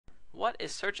what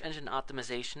is search engine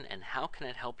optimization and how can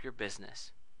it help your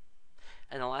business?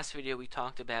 In the last video we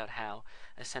talked about how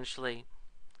essentially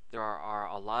there are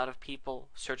a lot of people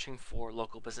searching for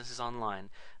local businesses online.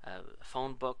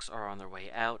 Phone books are on their way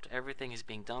out. Everything is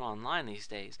being done online these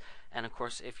days. And of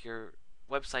course, if your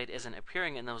website isn't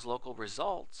appearing in those local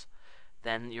results,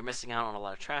 then you're missing out on a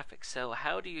lot of traffic. So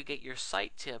how do you get your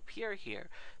site to appear here?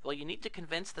 Well, you need to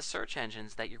convince the search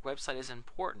engines that your website is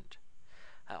important.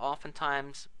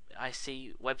 Oftentimes, I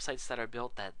see websites that are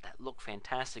built that look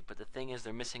fantastic, but the thing is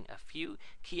they're missing a few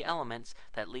key elements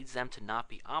that leads them to not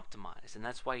be optimized, and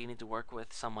that's why you need to work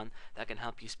with someone that can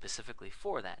help you specifically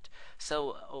for that.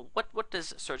 So what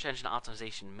does search engine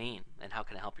optimization mean, and how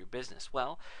can it help your business?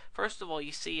 Well, first of all,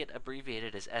 you see it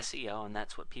abbreviated as SEO, and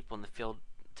that's what people in the field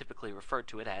typically refer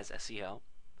to it as, SEO.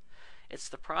 It's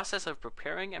the process of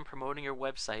preparing and promoting your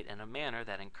website in a manner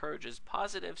that encourages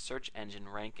positive search engine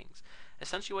rankings.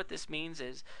 Essentially what this means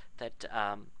is that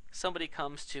somebody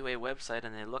comes to a website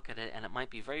and they look at it and it might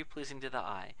be very pleasing to the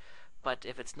eye, but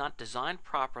if it's not designed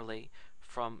properly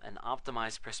from an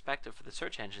optimized perspective for the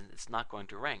search engine, it's not going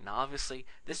to rank. Now obviously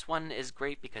this one is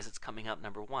great because it's coming up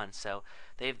 #1, so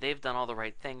they've done all the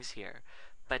right things here,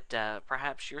 but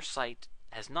perhaps your site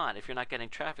has not. If you're not getting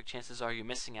traffic, chances are you're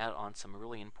missing out on some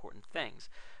really important things.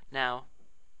 Now,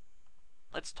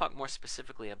 let's talk more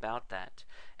specifically about that.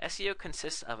 SEO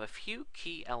consists of a few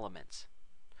key elements,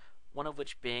 one of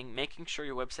which being making sure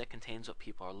your website contains what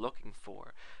people are looking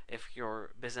for. If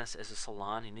your business is a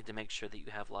salon, you need to make sure that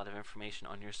you have a lot of information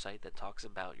on your site that talks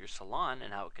about your salon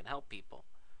and how it can help people.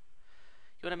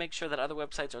 You want to make sure that other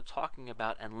websites are talking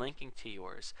about and linking to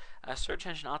yours. Search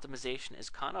engine optimization is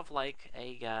kind of like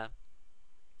an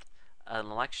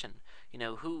election. You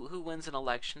know, who wins an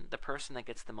election? The person that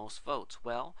gets the most votes.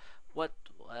 Well, what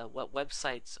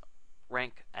websites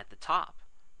rank at the top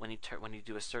when you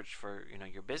do a search for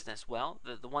your business? Well,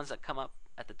 the ones that come up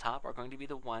at the top are going to be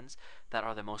the ones that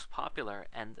are the most popular,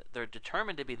 and they're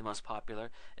determined to be the most popular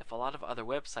if a lot of other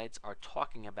websites are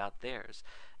talking about theirs.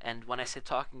 And when I say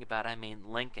talking about, I mean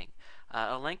linking.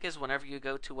 A link is whenever you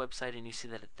go to a website and you see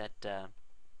that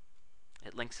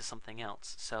it links to something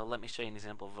else. So let me show you an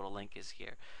example of what a link is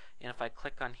here. And if I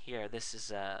click on here, this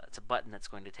is it's a button that's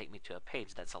going to take me to a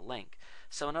page. That's a link.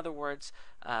 So in other words,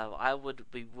 I would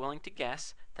be willing to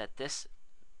guess that this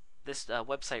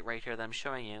website right here that I'm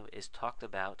showing you is talked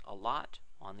about a lot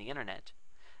on the internet,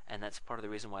 and that's part of the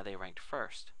reason why they ranked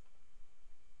first.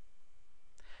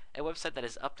 A website that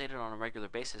is updated on a regular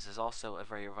basis is also a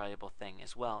very valuable thing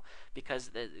as well, because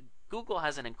Google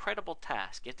has an incredible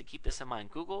task. You have to keep this in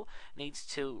mind. Google needs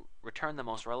to return the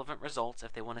most relevant results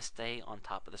if they want to stay on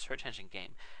top of the search engine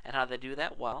game. And how do they do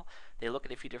that? Well, they look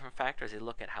at a few different factors. They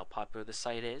look at how popular the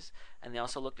site is, and they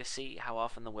also look to see how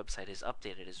often the website is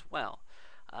updated as well.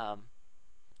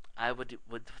 I would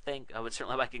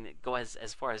certainly, I can go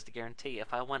as far as to guarantee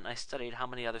if I went and I studied how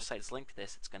many other sites link to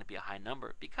this, it's going to be a high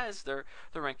number because they're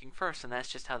ranking first, and that's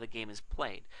just how the game is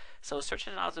played. So search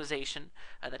engine optimization,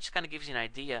 that just kind of gives you an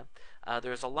idea.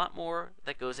 There's a lot more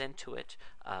that goes into it.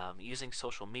 Using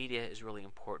social media is really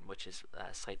important, which is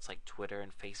sites like Twitter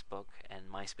and Facebook and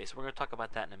MySpace. We're going to talk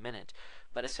about that in a minute.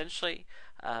 But essentially,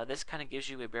 this kind of gives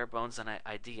you a bare bones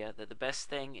idea that the best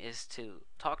thing is to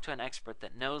talk to an expert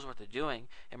that knows what they're doing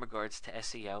in regards to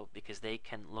SEO, because they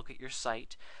can look at your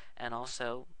site and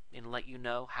also let you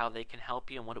know how they can help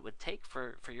you and what it would take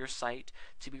for your site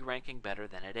to be ranking better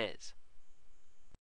than it is.